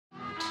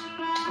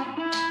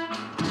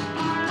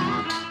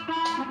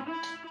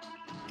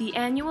The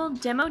annual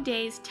Demo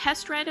Days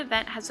test ride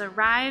event has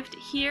arrived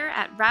here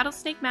at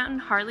Rattlesnake Mountain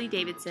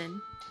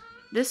Harley-Davidson.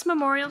 This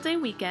Memorial Day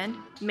weekend,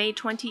 May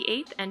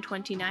 28th and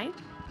 29th,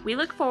 we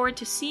look forward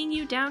to seeing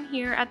you down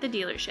here at the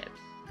dealership.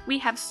 We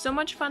have so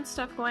much fun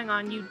stuff going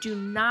on, you do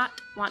not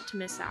want to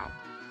miss out.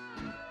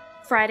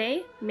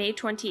 Friday, May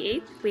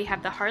 28th, we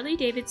have the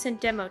Harley-Davidson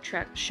demo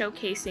truck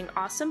showcasing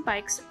awesome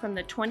bikes from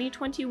the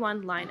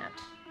 2021 lineup.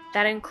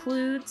 That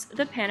includes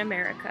the Pan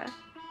America.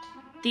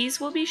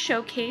 These will be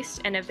showcased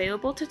and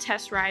available to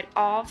test ride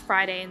all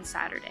Friday and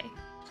Saturday.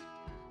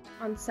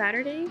 On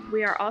Saturday,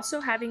 we are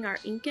also having our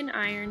Ink and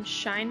Iron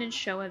Shine and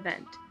Show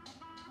event.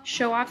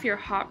 Show off your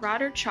hot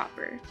rod or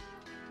chopper.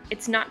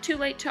 It's not too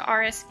late to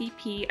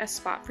RSVP a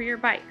spot for your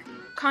bike.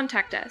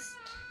 Contact us.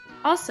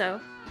 Also,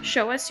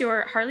 show us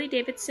your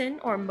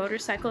Harley-Davidson or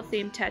motorcycle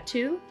themed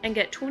tattoo and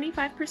get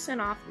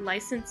 25% off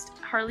licensed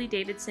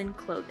Harley-Davidson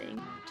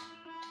clothing.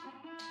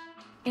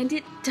 And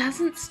it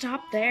doesn't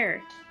stop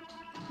there.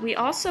 We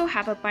also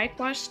have a bike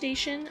wash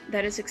station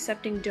that is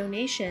accepting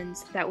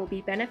donations that will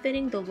be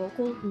benefiting the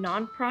local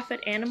nonprofit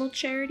animal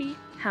charity,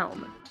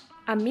 Helm.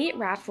 A meat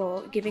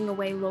raffle giving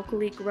away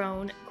locally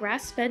grown,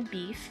 grass-fed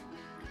beef,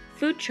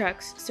 food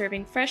trucks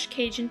serving fresh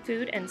Cajun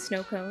food and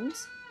snow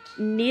cones.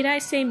 Need I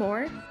say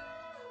more?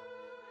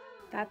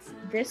 That's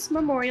this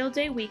Memorial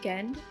Day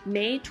weekend,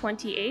 May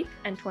 28th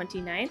and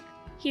 29th,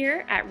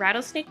 here at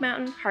Rattlesnake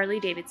Mountain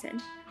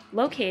Harley-Davidson,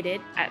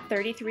 located at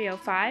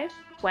 3305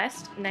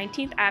 West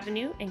 19th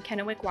Avenue in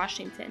Kennewick,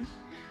 Washington.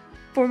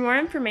 For more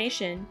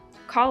information,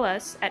 call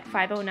us at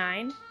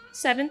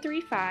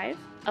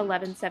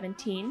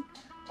 509-735-1117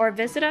 or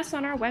visit us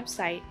on our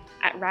website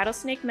at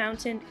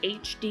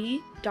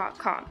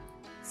rattlesnakemountainhd.com.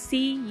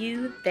 See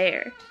you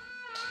there!